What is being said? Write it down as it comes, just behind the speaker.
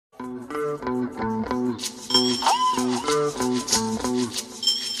Alright,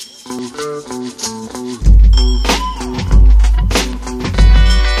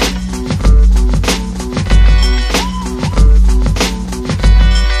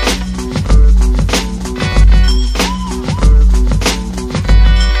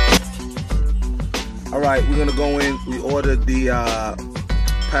 we're gonna go in. We ordered the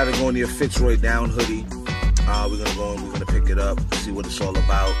Patagonia Fitz down hoodie. We're gonna go in, we're gonna pick it up, see what it's all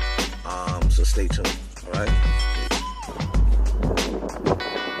about. So stay tuned.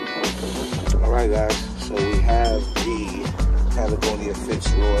 Alright guys, so we have the Patagonia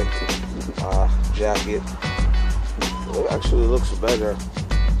Fitz jacket. It actually looks better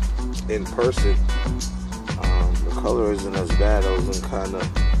in person. The color isn't as bad. I was kind of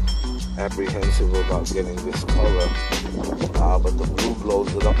apprehensive about getting this color, but the blue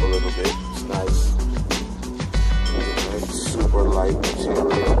blows it up a little bit. It's nice. Super light material.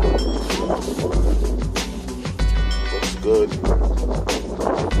 Looks good.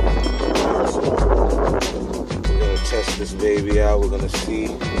 We're gonna test this baby out. We're gonna see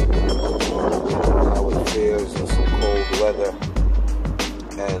how it fares in some cold weather,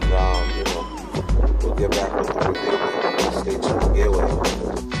 and we'll get back with the review. Stay tuned. Get away.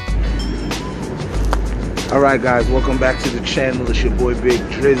 Alright guys, welcome back to the channel. It's your boy Big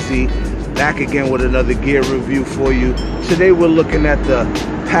Drizzy, back again with another gear review for you. Today we're looking at the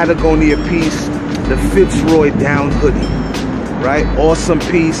Patagonia piece, the Fitz down hoodie. Right, awesome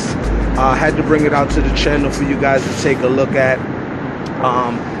piece. Had to bring it out to the channel for you guys to take a look at.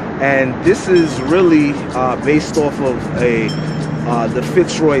 And this is really based off of the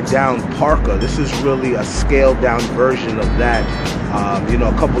Fitz down parka. This is really a scaled down version of that.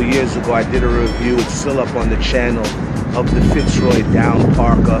 A couple years ago I did a review, it's still up on the channel, of the Fitz down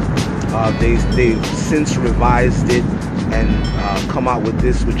parka. They've since revised it and come out with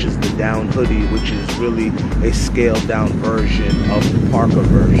this, which is the down hoodie, which is really a scaled down version of the parka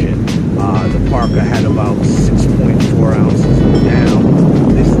version. The parka had about 6.4 ounces of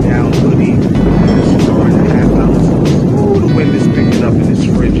down. This down hoodie has 4.5 ounces. Ooh, the wind is picking up and it's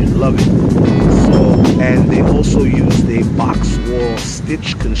frigid. Love it. And they also used a box wall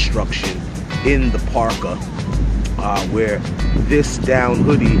stitch construction in the parka, where this down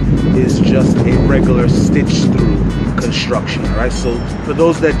hoodie is just a regular stitch through construction. Alright, so for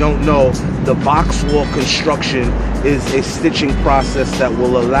those that don't know, the box wall construction is a stitching process that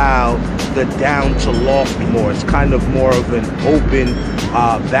will allow the down to loft more. It's kind of more of an open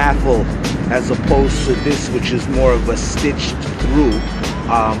baffle, as opposed to this, which is more of a stitched through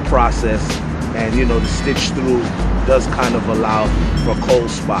process. And the stitch through does kind of allow for cold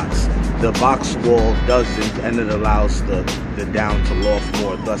spots. The box wall doesn't, and it allows the down to loft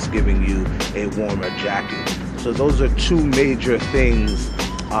more, thus giving you a warmer jacket. So those are two major things,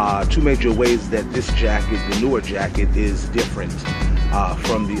 two major ways that this jacket, the newer jacket, is different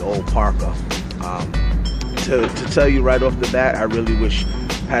from the old parka. To tell you right off the bat, I really wish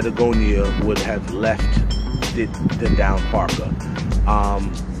Patagonia would have left the down parka.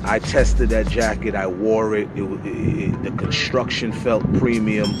 I tested that jacket, I wore it, the construction felt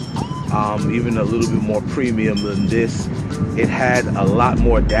premium, even a little bit more premium than this. It had a lot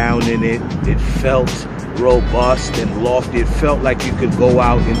more down in it. It felt robust and lofty. It felt like you could go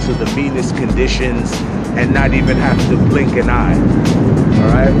out into the meanest conditions and not even have to blink an eye.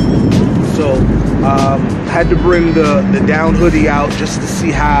 Alright, so had to bring the down hoodie out just to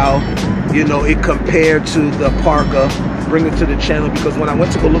see how it compared to the parka. Bring it to the channel, because when I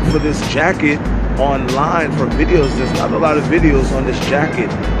went to go look for this jacket online for videos, there's not a lot of videos on this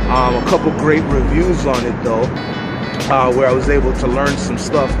jacket. A couple great reviews on it though, where I was able to learn some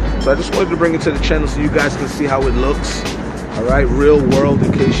stuff. So I just wanted to bring it to the channel so you guys can see how it looks. All right, real world,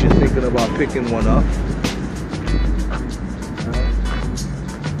 in case you're thinking about picking one up.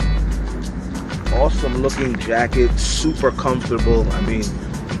 Awesome looking jacket, super comfortable. I mean,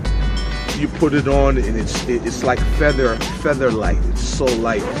 you put it on and it's like feather light. It's so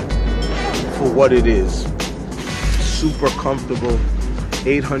light for what it is. Super comfortable.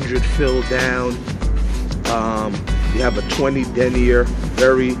 800 fill down. You have a 20 denier,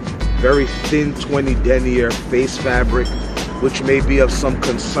 very thin 20 denier face fabric, which may be of some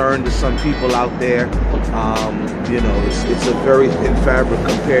concern to some people out there. It's a very thin fabric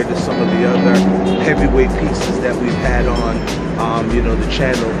compared to some of the other heavyweight pieces that we've had on the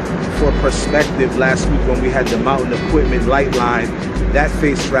channel. For perspective, last week when we had the Mountain Equipment light line, that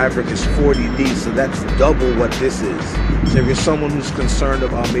face fabric is 40D, so that's double what this is. So if you're someone who's concerned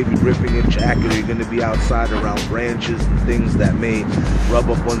about maybe ripping a jacket, or you're going to be outside around branches and things that may rub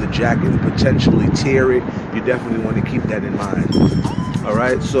up on the jacket and potentially tear it, you definitely want to keep that in mind. All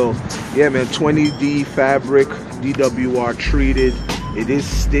right, so yeah, man, 20D fabric, DWR treated. It is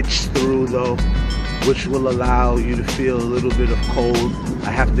stitched through though, which will allow you to feel a little bit of cold.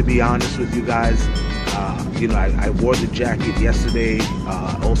 I have to be honest with you guys. You know, I wore the jacket yesterday,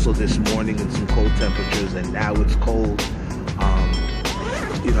 also this morning in some cold temperatures, and now it's cold.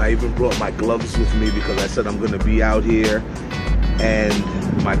 You know, I even brought my gloves with me because I said I'm going to be out here,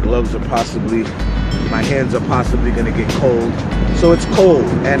 and my gloves are possibly, my hands are possibly going to get cold. So it's cold,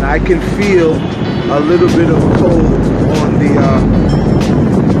 and I can feel a little bit of cold on the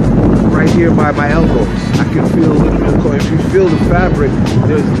right here by my elbows. I can feel a little bit of cold. If you feel the fabric,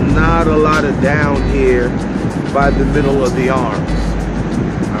 there's not a lot of down here by the middle of the arms.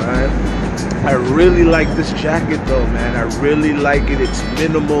 All right. I really like this jacket though, man. I really like it. It's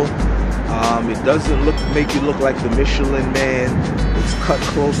minimal. It doesn't make you look like the Michelin Man. It's cut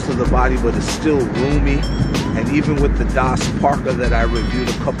close to the body, but it's still roomy. And even with the DOS parka that I reviewed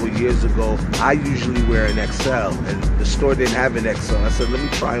a couple years ago, I usually wear an XL, and the store didn't have an XL. I said, let me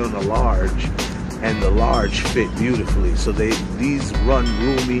try on a large, and the large fit beautifully. So these run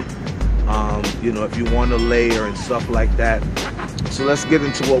roomy, you know, if you want to layer and stuff like that. So let's get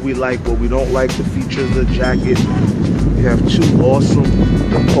into what we like, what we don't like, the features of the jacket. We have two awesome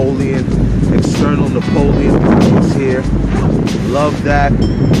external Napoleon pockets here. Love that.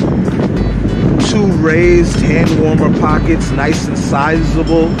 Two raised hand warmer pockets, nice and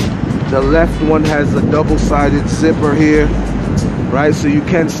sizable. The left one has a double-sided zipper here, right? So you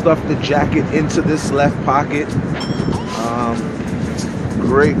can stuff the jacket into this left pocket.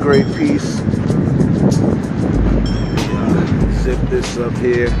 Great piece. Zip this up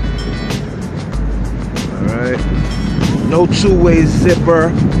here. All right. No two-way zipper,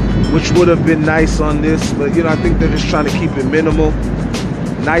 which would have been nice on this, but you know, I think they're just trying to keep it minimal.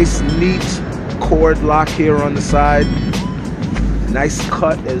 Nice, neat cord lock here on the side. Nice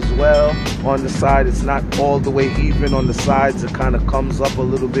cut as well on the side. It's not all the way even on the sides. It kind of comes up a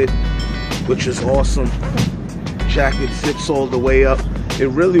little bit, which is awesome. Jacket zips all the way up. It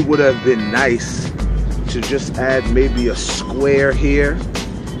really would have been nice to just add maybe a square here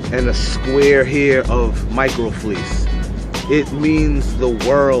and a square here of micro fleece. It means the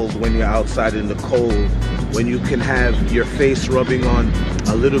world when you're outside in the cold, when you can have your face rubbing on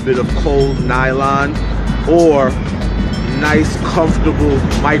a little bit of cold nylon or nice comfortable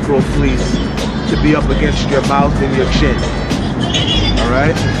micro fleece to be up against your mouth and your chin. All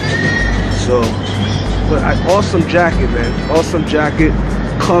right, so but awesome jacket, man. Awesome jacket.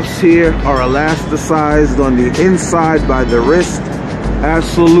 Cuffs here are elasticized on the inside by the wrist.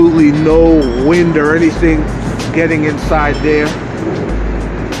 Absolutely no wind or anything getting inside there.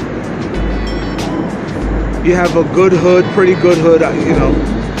 You have a good hood, pretty good hood, you know.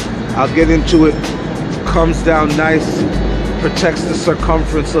 I'll get into it. Comes down nice, protects the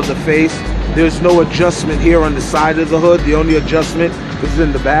circumference of the face. There's no adjustment here on the side of the hood. The only adjustment is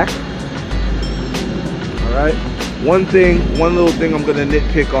in the back. All right. One little thing I'm gonna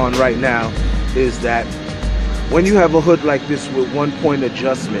nitpick on right now is that when you have a hood like this with 1-point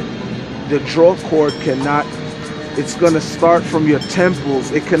adjustment, the draw cord cannot, it's gonna start from your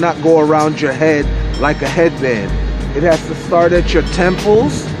temples. It cannot go around your head like a headband. It has to start at your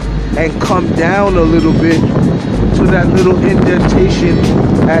temples and come down a little bit to that little indentation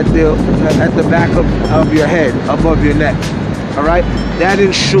at the back of your head, above your neck. All right, that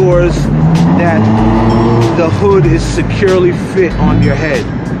ensures that the hood is securely fit on your head.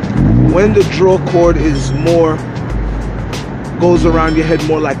 When the draw cord is goes around your head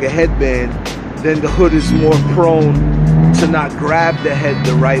more like a headband, then the hood is more prone to not grab the head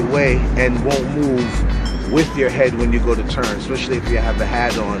the right way and won't move with your head when you go to turn, especially if you have a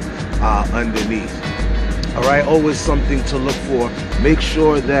hat on underneath. All right, always something to look for. Make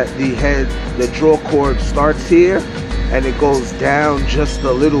sure that the draw cord starts here and it goes down just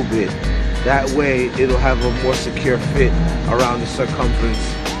a little bit. That way it'll have a more secure fit around the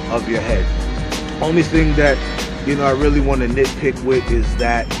circumference of your head. Only thing that, you know, I really want to nitpick with is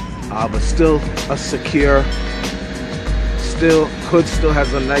that, but still a secure, hood still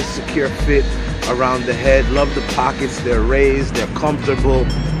has a nice secure fit around the head. Love the pockets, they're raised, they're comfortable.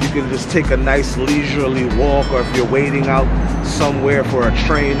 You can just take a nice leisurely walk, or if you're waiting out somewhere for a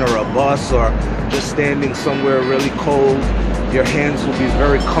train or a bus, or just standing somewhere really cold, your hands will be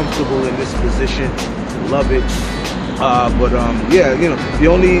very comfortable in this position. Love it. Yeah, you know, the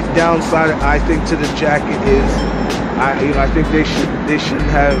only downside I think to the jacket is I think they shouldn't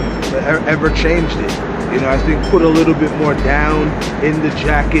have ever changed it. I think put a little bit more down in the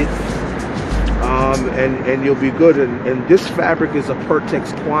jacket, and you'll be good. And this fabric is a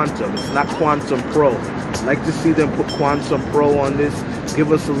Pertex Quantum. It's not Quantum Pro. I'd like to see them put Quantum Pro on this.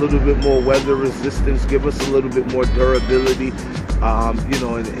 Give us a little bit more weather resistance. Give us a little bit more durability.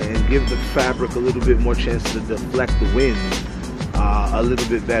 And give the fabric a little bit more chance to deflect the wind a little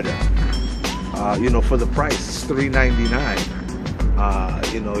bit better. For the price, it's $3.99.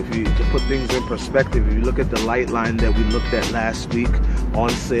 If you, to put things in perspective, if you look at the light line that we looked at last week, on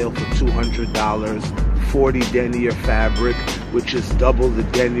sale for $200, 40 denier fabric, which is double the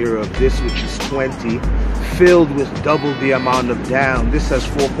denier of this, which is 20, filled with double the amount of down. This has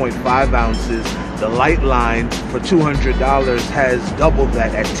 4.5 ounces. The light line for $200 has double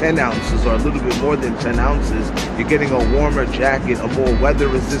that at 10 ounces, or a little bit more than 10 ounces. You're getting a warmer jacket, a more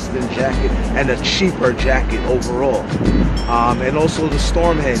weather-resistant jacket, and a cheaper jacket overall. And also the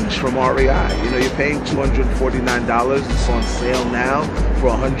Storm Hinge from REI. You're paying $249. It's on sale now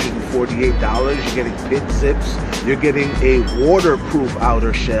for $148. You're getting pit zips. You're getting a waterproof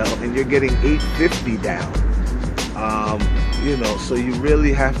outer shell, and you're getting $850 down. So you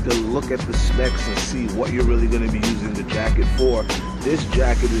really have to look at the specs and see what you're really going to be using the jacket for. This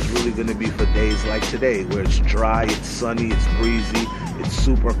jacket is really going to be for days like today, where it's dry, it's sunny, it's breezy, it's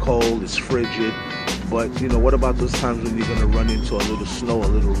super cold, it's frigid. But what about those times when you're going to run into a little snow, a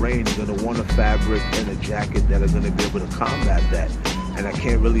little rain? You're going to want a fabric and a jacket that are going to be able to combat that. And I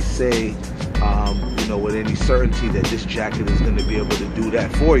can't really say, with any certainty that this jacket is going to be able to do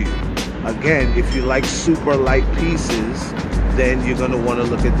that for you. Again, if you like super light pieces, then you're going to want to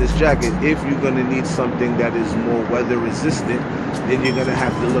look at this jacket. If you're going to need something that is more weather resistant, then you're going to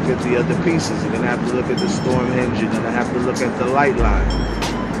have to look at the other pieces. You're going to have to look at the Storm Hinge. You're going to have to look at the light line.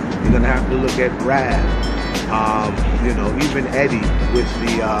 You're going to have to look at Rad. Even Eddie with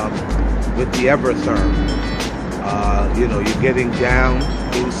the Evertherm. You're getting down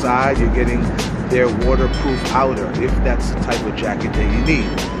inside. You're getting their waterproof outer, if that's the type of jacket that you need.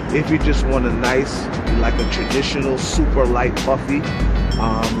 If you just want a nice, like a traditional super light puffy,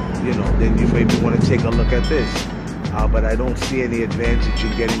 then you maybe want to take a look at this. But I don't see any advantage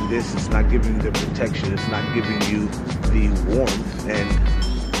in getting this. It's not giving you the protection. It's not giving you the warmth,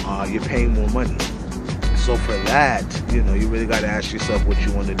 and you're paying more money. So for that, you really got to ask yourself what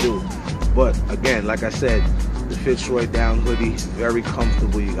you want to do. But again, like I said, the Fitzroy down hoodie, very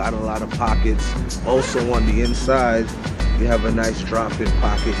comfortable. You got a lot of pockets. Also on the inside, you have a nice drop-in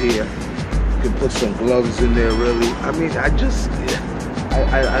pocket here. You can put some gloves in there, really. I mean, I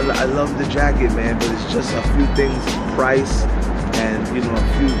love the jacket, man, but it's just a few things, price, and, a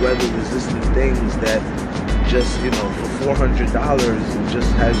few weather-resistant things that just, for $400, it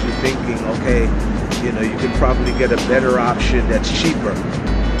just has you thinking, okay, you can probably get a better option that's cheaper.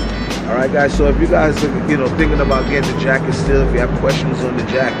 All right, guys, so if you guys are, thinking about getting the jacket still, if you have questions on the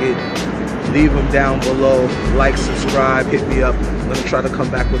jacket, leave them down below. Like, subscribe, hit me up. I'm going to try to come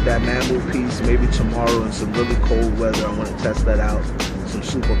back with that Mammal piece maybe tomorrow in some really cold weather. I want to test that out. Some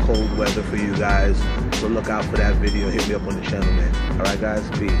super cold weather for you guys. So look out for that video. Hit me up on the channel, man. All right, guys,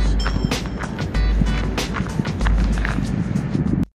 peace.